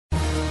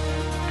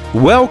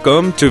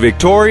Welcome to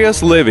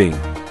Victorious Living.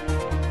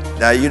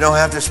 Now, you don't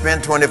have to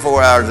spend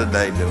 24 hours a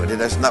day doing it.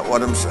 That's not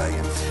what I'm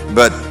saying.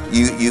 But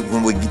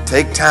when we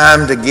take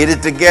time to get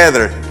it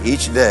together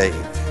each day,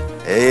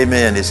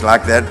 amen, it's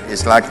like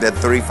that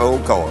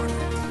threefold cord.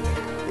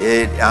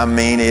 It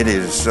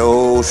is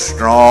so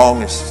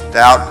strong and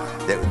stout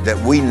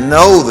that we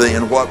know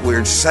then what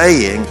we're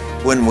saying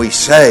when we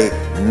say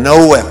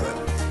no weapon.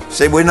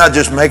 See, we're not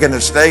just making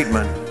a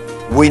statement.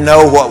 We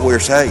know what we're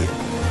saying.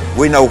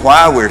 We know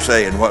why we're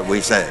saying what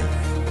we say.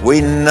 We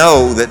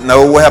know that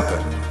no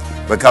weapon,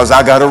 because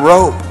I got a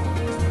rope.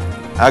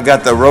 I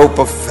got the rope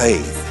of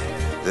faith,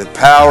 the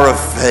power of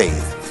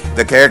faith,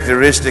 the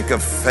characteristic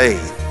of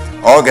faith,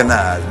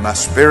 organized, my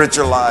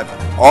spiritual life,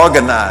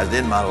 organized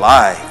in my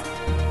life,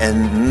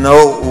 and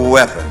no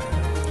weapon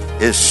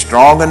is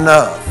strong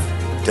enough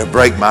to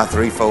break my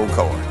threefold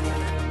cord.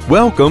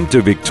 Welcome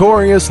to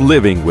Victorious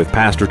Living with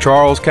Pastor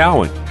Charles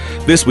Cowan.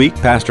 This week,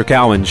 Pastor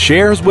Cowan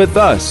shares with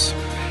us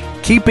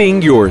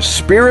keeping your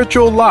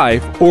spiritual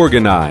life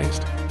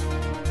organized.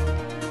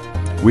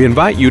 We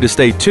invite you to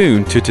stay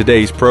tuned to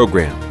today's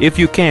program. If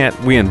you can't,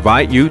 we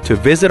invite you to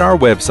visit our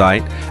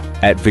website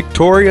at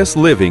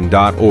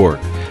victoriousliving.org.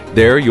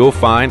 There you'll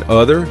find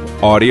other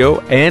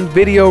audio and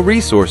video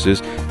resources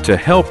to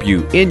help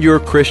you in your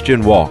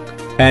Christian walk.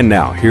 And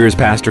now, here's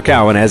Pastor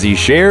Cowan as he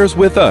shares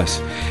with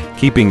us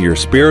keeping your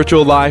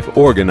spiritual life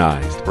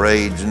organized.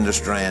 Braids and the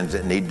strands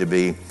that need to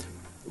be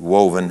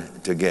woven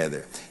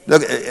together.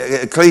 Look,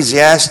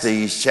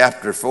 Ecclesiastes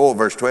chapter 4,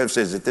 verse 12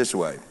 says it this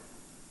way.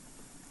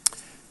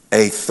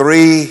 A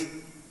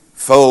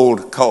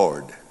threefold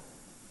cord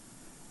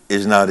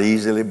is not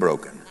easily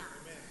broken.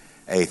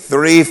 A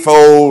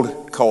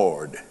threefold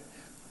cord.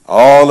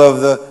 All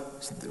of the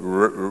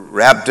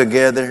wrapped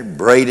together,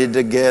 braided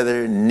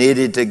together,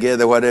 knitted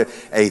together, whatever.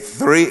 How does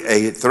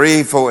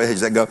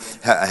it go?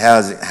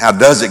 How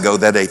does it go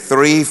that a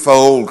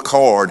threefold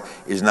cord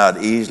is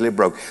not easily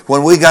broken?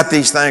 When we got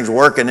these things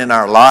working in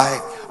our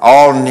life,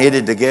 all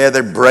knitted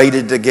together,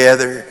 braided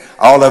together,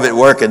 all of it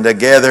working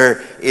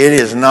together, it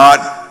is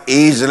not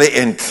easily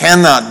and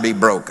cannot be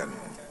broken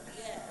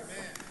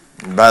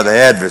by the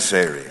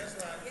adversary.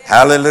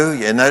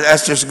 Hallelujah. And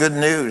that's just good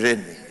news,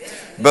 isn't it?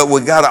 But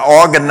we got to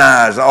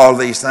organize all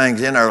these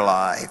things in our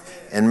life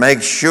and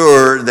make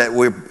sure that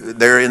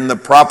they're in the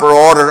proper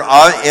order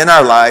in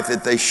our life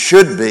that they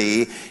should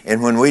be.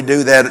 And when we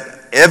do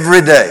that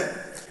every day,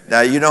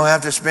 now you don't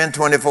have to spend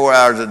 24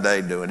 hours a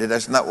day doing it.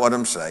 That's not what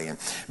I'm saying.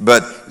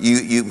 But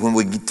when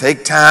we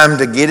take time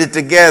to get it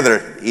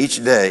together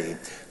each day,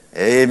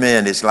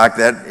 amen, it's like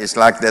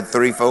that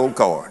threefold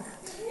cord.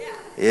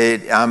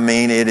 It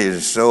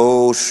is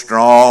so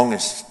strong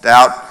and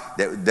stout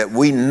that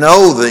we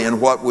know then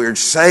what we're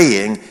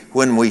saying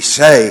when we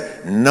say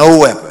no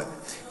weapon.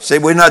 See,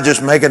 we're not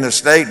just making a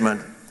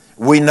statement.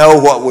 We know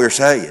what we're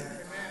saying.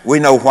 We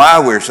know why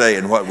we're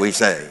saying what we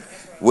say.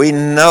 We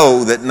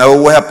know that no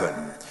weapon,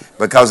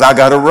 because I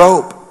got a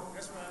rope.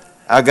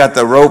 I got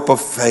the rope of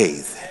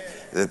faith,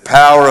 the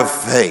power of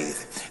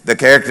faith, the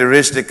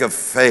characteristic of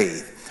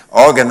faith,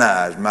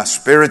 organized, my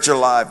spiritual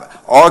life,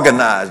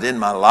 organized in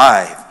my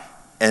life,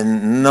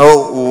 and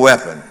no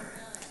weapon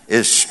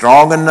is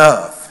strong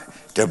enough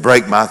to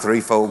break my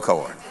threefold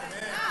cord.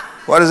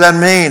 What does that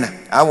mean?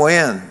 I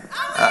win.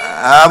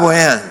 I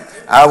win.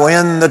 I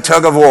win the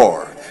tug of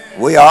war.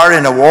 We are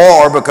in a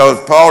war because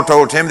Paul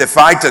told Timothy,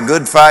 fight the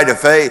good fight of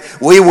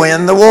faith. We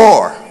win the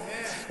war.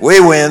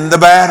 We win the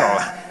battle.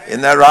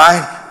 Isn't that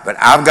right? But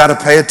I've got to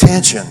pay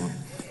attention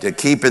to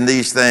keeping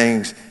these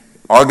things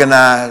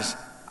organized,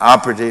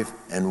 operative,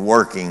 and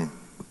working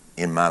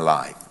in my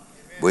life.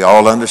 We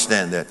all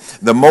understand that.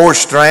 The more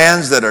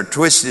strands that are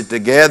twisted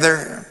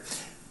together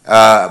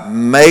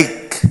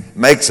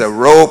makes a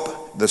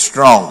rope the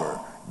stronger.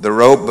 The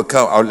rope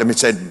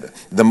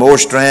the more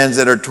strands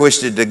that are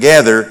twisted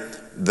together,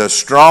 the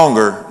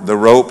stronger the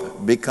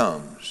rope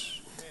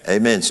becomes.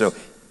 Amen. So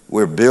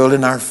we're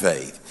building our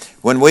faith.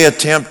 When we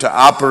attempt to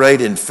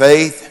operate in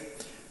faith,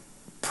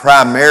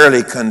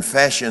 primarily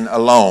confession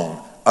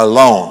alone,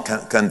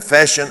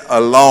 confession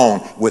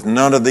alone with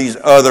none of these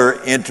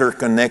other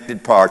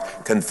interconnected parts,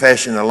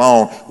 confession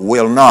alone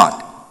will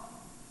not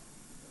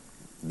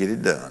get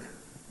it done.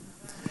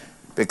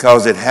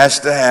 Because it has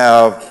to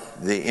have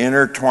the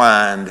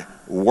intertwined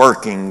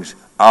workings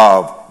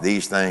of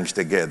these things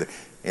together.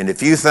 And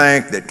if you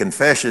think that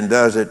confession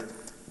does it,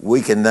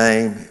 we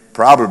can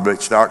probably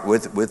start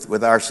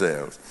with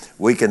ourselves.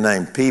 We can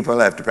name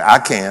people after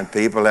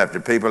people after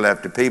people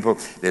after people.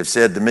 They've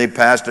said to me,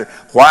 Pastor,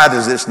 why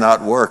does this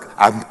not work?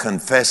 I'm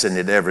confessing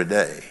it every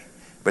day.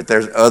 But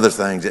there's other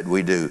things that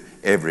we do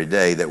every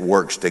day that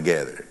works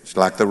together. It's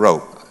like the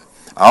rope.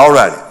 All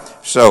righty.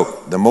 So,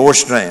 the more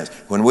strands.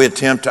 When we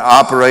attempt to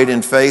operate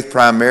in faith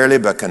primarily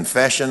by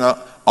confession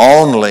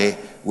only,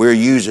 we're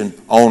using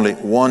only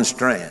one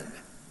strand,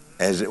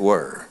 as it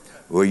were.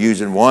 We're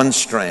using one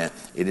strand.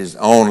 It is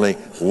only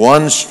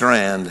one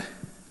strand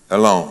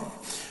alone.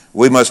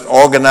 We must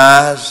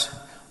organize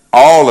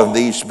all of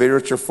these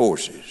spiritual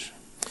forces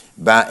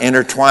by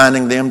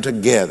intertwining them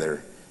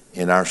together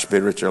in our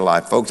spiritual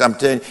life. Folks, I'm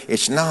telling you,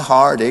 it's not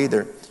hard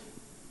either.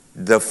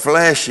 The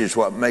flesh is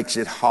what makes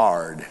it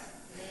hard.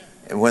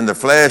 And when the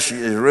flesh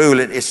is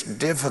ruling, it's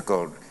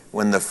difficult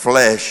when the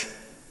flesh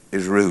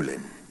is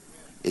ruling.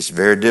 It's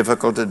very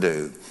difficult to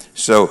do.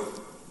 So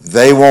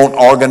they won't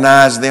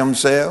organize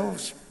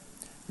themselves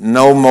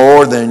no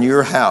more than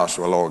your house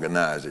will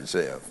organize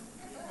itself.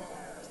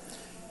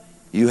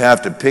 You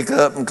have to pick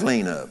up and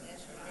clean up,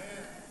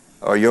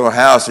 or your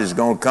house is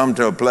going to come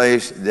to a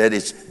place that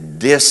it's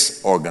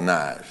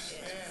disorganized.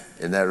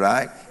 Isn't that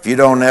right? If you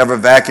don't ever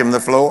vacuum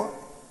the floor,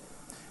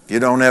 if you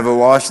don't ever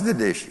wash the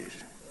dishes,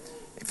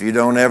 if you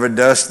don't ever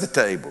dust the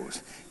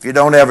tables, if you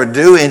don't ever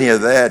do any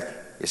of that,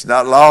 it's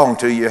not long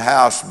till your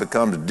house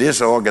becomes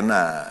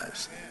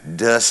disorganized,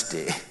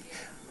 dusty,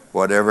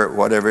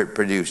 whatever it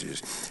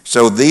produces.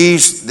 So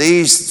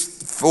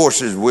these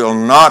forces will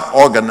not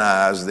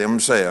organize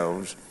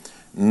themselves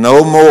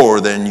no more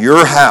than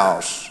your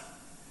house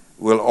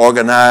will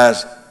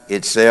organize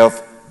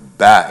itself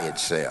by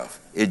itself.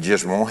 It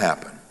just won't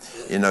happen.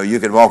 You know, you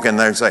could walk in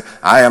there and say,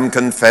 I am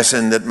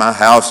confessing that my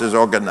house is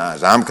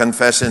organized. I'm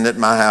confessing that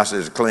my house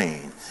is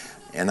clean.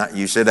 And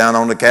you sit down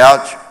on the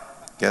couch,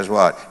 guess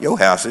what? Your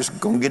house is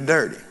going to get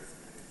dirty.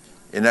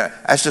 You know,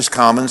 that's just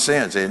common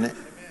sense, isn't it?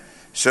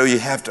 So you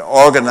have to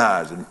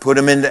organize and put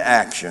them into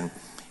action.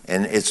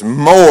 And it's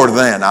more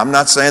than, I'm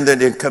not saying that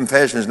the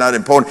confession is not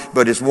important,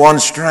 but it's one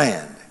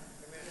strand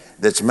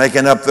that's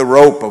making up the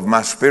rope of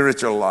my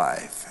spiritual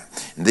life.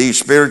 And these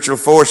spiritual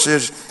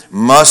forces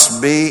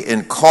must be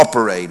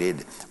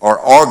incorporated or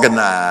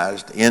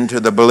organized into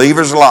the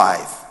believer's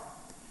life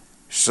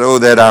so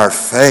that our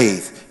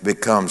faith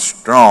becomes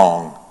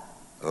strong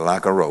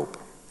like a rope.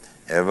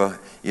 Ever,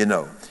 you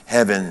know,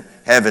 having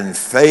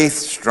faith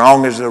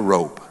strong as a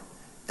rope.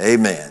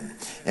 Amen.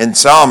 In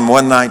Psalm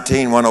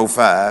 119,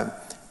 105,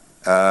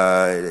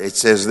 it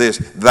says this,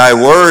 Thy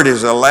word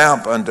is a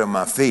lamp unto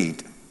my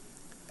feet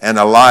and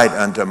a light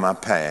unto my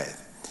path.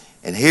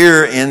 And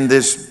here in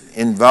this,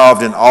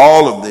 involved in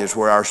all of this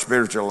where our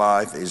spiritual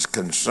life is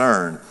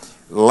concerned,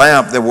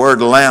 lamp, the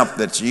word lamp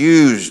that's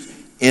used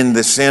in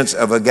the sense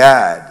of a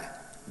guide.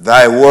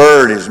 Thy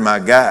word is my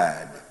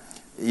guide.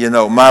 You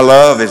know, my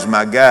love is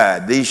my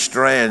guide. These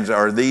strands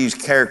are these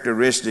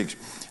characteristics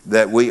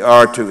that we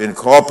are to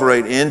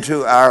incorporate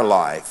into our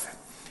life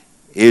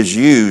is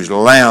used.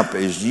 Lamp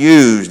is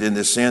used in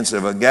the sense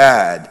of a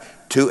guide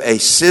to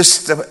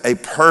assist a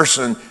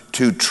person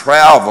to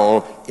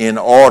travel in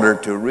order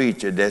to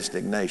reach a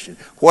destination.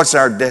 What's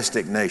our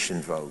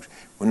destination, folks?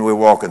 When we're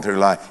walking through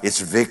life,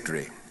 it's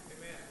victory.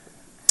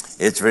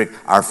 It's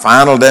our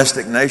final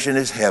destination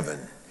is heaven.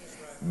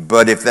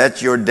 But if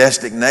that's your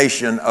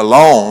destination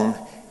alone,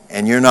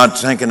 and you're not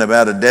thinking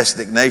about a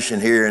destination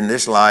here in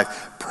this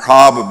life,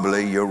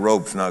 probably your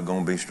rope's not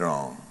going to be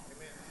strong.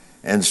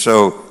 And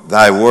so,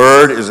 thy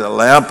word is a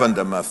lamp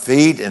unto my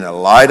feet and a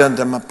light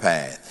unto my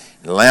path.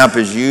 The lamp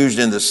is used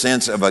in the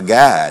sense of a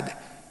guide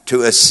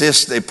to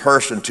assist a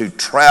person to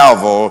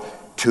travel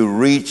to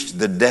reach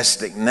the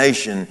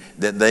destination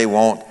that they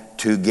want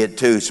to get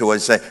to. So it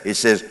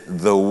says,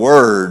 the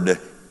word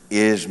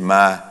is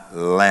my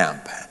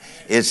lamp.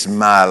 It's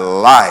my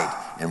light.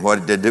 And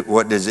what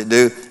does it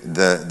do?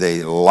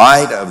 The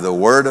light of the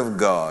Word of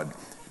God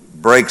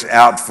breaks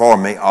out for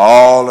me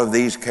all of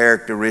these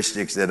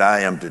characteristics that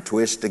I am to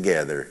twist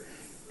together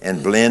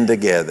and blend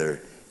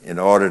together in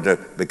order to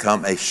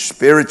become a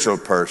spiritual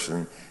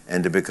person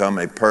and to become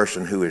a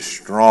person who is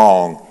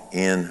strong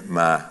in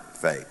my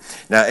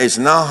faith. Now, it's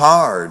not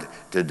hard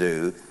to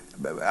do,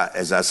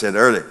 as I said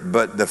earlier,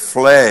 but the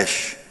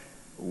flesh,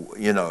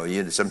 you know,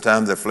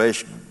 sometimes the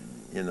flesh,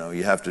 you know,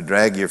 you have to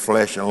drag your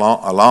flesh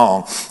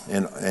along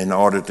in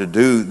order to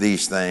do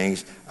these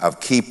things of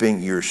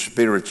keeping your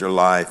spiritual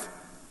life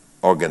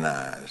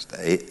organized.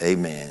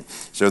 Amen.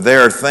 So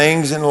there are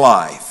things in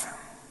life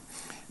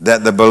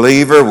that the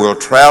believer will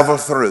travel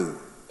through,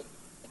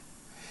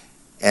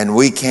 and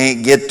we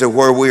can't get to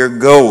where we're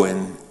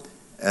going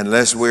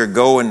unless we're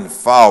going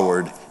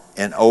forward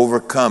and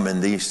overcoming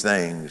these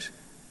things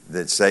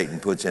that Satan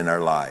puts in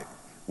our life.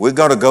 We're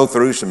going to go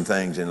through some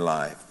things in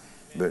life.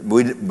 But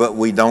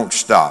we don't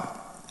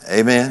stop.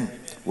 Amen?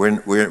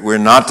 We're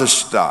not to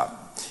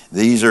stop.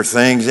 These are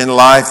things in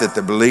life that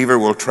the believer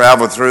will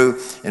travel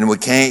through, and we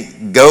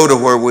can't go to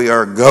where we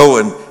are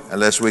going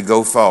unless we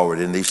go forward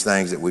in these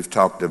things that we've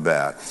talked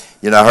about.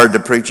 You know, I heard the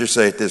preacher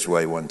say it this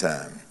way one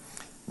time.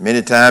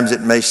 Many times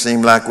it may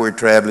seem like we're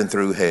traveling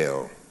through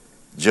hell.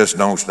 Just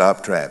don't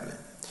stop traveling.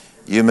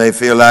 You may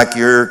feel like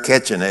you're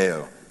catching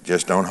hell.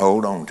 Just don't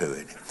hold on to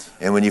it.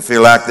 And when you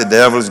feel like the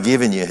devil's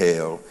giving you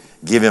hell,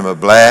 give him a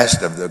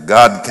blast of the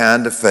God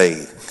kind of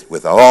faith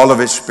with all of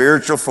his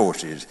spiritual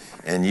forces,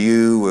 and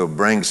you will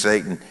bring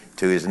Satan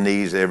to his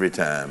knees every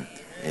time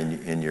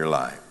in your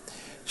life.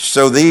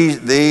 So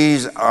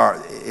these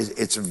are,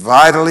 it's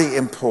vitally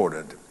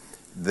important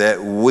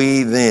that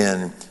we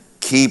then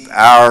keep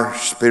our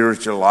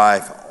spiritual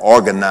life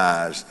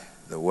organized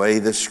the way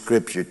the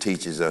Scripture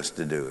teaches us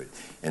to do it.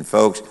 And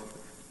folks,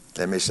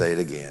 let me say it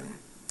again.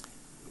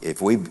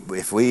 if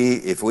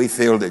we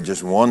feel that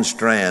just one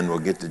strand will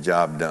get the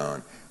job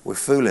done, we're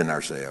fooling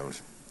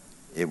ourselves.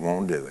 It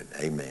won't do it.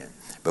 Amen.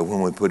 But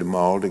when we put them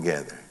all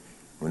together,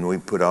 when we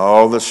put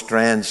all the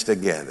strands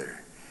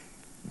together,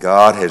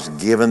 God has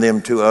given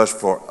them to us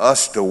for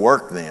us to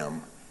work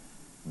them,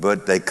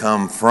 but they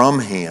come from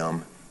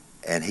Him,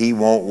 and He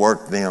won't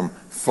work them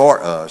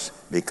for us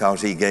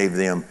because He gave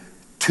them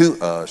to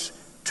us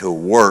to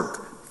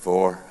work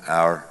for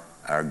our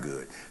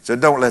good. So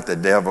don't let the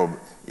devil,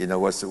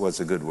 what's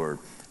a good word?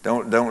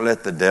 Don't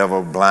let the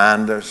devil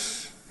blind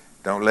us.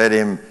 Don't let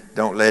him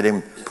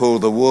pull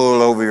the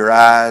wool over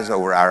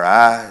our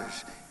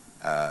eyes.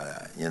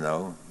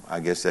 I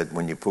guess that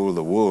when you pull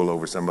the wool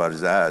over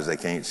somebody's eyes, they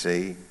can't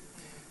see.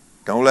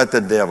 Don't let the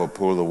devil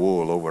pull the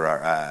wool over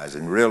our eyes,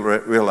 and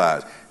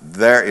realize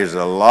there is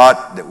a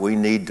lot that we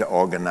need to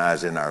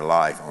organize in our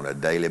life on a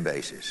daily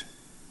basis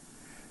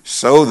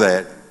so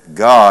that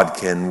God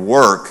can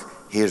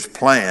work His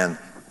plan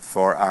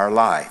for our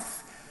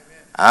life.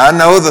 I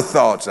know the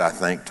thoughts I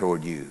think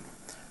toward you.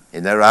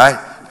 Isn't that right?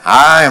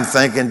 I am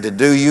thinking to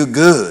do you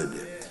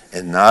good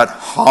and not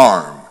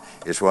harm,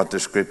 is what the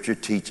Scripture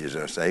teaches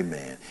us.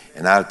 Amen.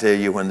 And I'll tell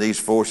you, when these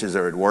forces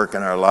are at work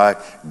in our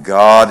life,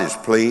 God is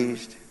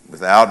pleased.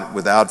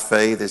 Without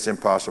faith, it's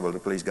impossible to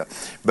please God.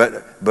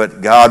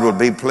 But God will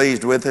be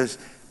pleased with us.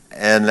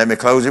 And let me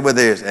close it with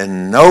this.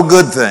 And no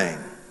good thing.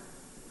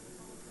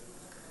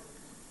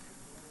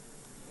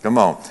 Come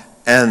on.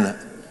 And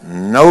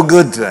no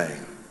good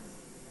thing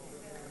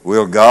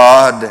will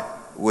God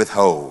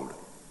withhold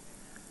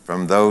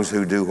from those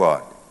who do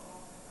what?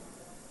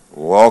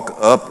 Walk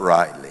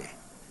uprightly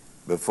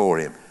before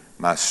Him.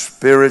 My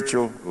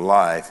spiritual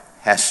life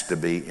has to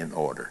be in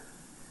order.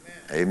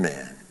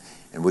 Amen.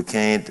 And we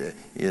can't,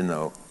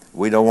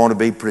 we don't want to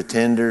be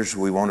pretenders.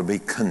 We want to be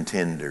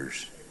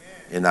contenders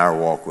in our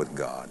walk with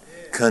God.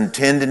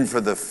 Contending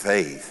for the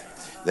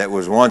faith that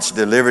was once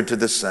delivered to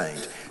the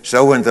saints.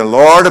 So when the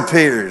Lord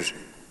appears,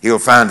 He'll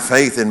find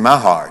faith in my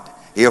heart.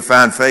 He'll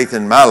find faith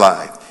in my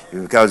life.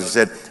 Because He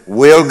said,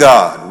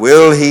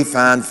 will He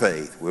find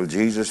faith? Will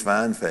Jesus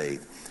find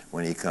faith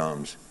when He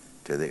comes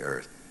to the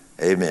earth?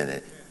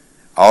 Amen.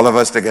 All of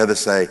us together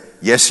say,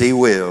 yes, He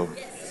will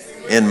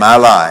in my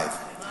life.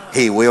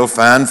 He will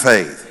find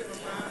faith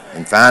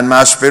and find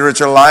my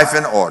spiritual life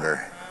in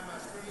order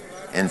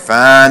and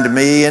find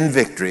me in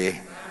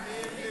victory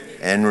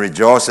and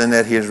rejoicing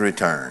at His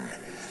return.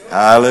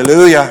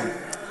 Hallelujah.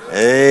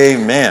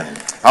 Amen.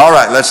 All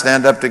right, let's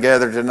stand up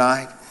together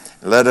tonight.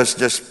 Let us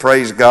just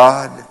praise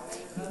God.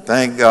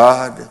 Thank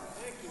God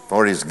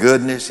for His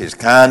goodness, His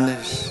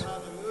kindness,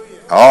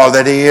 all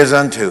that He is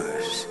unto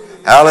us.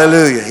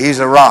 Hallelujah. He's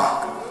a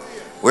rock.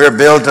 We're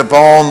built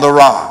upon the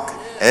rock.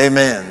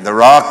 Amen. The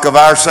rock of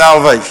our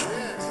salvation.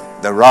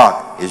 The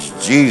rock is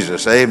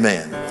Jesus.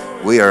 Amen.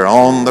 We are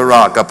on the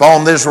rock.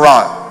 Upon this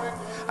rock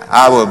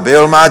I will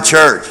build my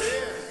church,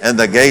 and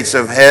the gates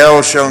of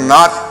hell shall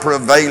not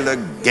prevail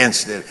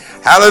against it.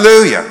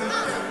 Hallelujah.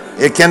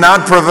 It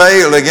cannot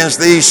prevail against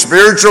these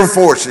spiritual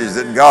forces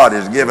that God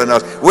has given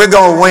us. We're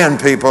going to win,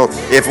 people,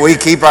 if we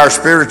keep our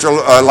spiritual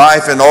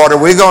life in order.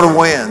 We're going to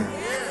win.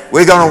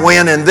 We're going to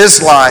win in this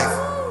life.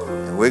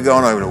 And we're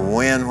going to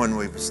win when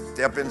we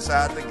step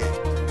inside the gate.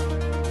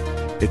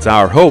 It's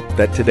our hope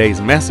that today's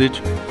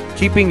message,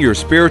 Keeping Your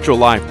Spiritual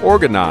Life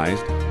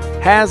Organized,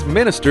 has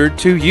ministered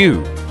to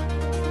you.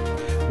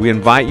 We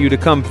invite you to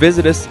come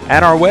visit us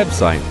at our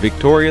website,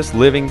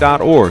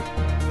 victoriousliving.org.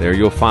 There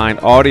you'll find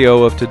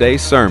audio of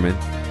today's sermon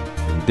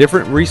and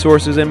different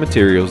resources and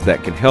materials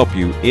that can help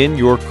you in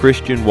your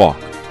Christian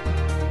walk.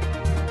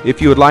 If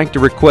you would like to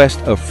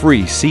request a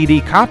free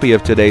CD copy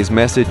of today's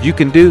message, you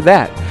can do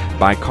that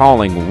by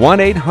calling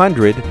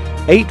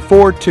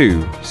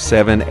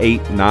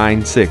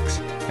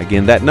 1-800-842-7896.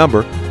 Again, that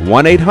number,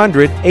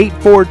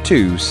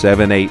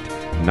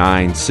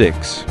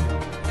 1-800-842-7896.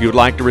 If you would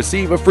like to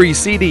receive a free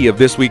CD of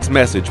this week's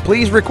message,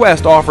 please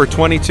request offer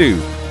 22.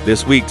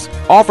 This week's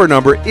offer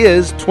number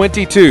is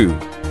 22.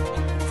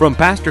 From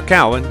Pastor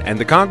Cowan and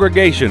the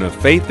congregation of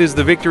Faith is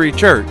the Victory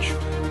Church,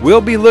 we'll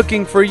be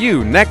looking for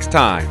you next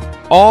time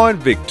on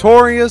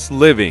Victorious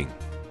Living.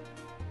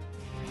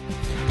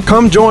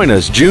 Come join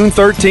us June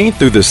 13th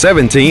through the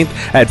 17th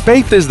at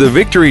Faith is the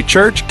Victory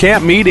Church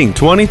Camp Meeting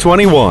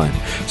 2021.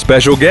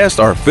 Special guests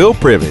are Phil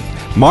Privet,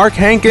 Mark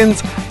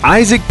Hankins,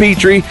 Isaac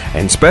Petrie,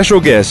 and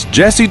special guest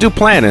Jesse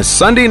Duplantis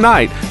Sunday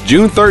night,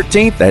 June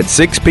 13th at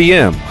 6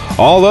 p.m.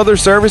 All other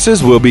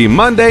services will be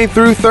Monday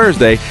through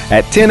Thursday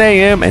at 10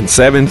 a.m. and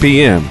 7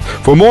 p.m.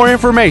 For more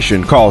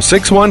information, call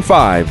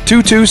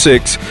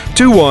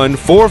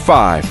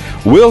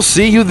 615-226-2145. We'll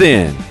see you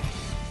then.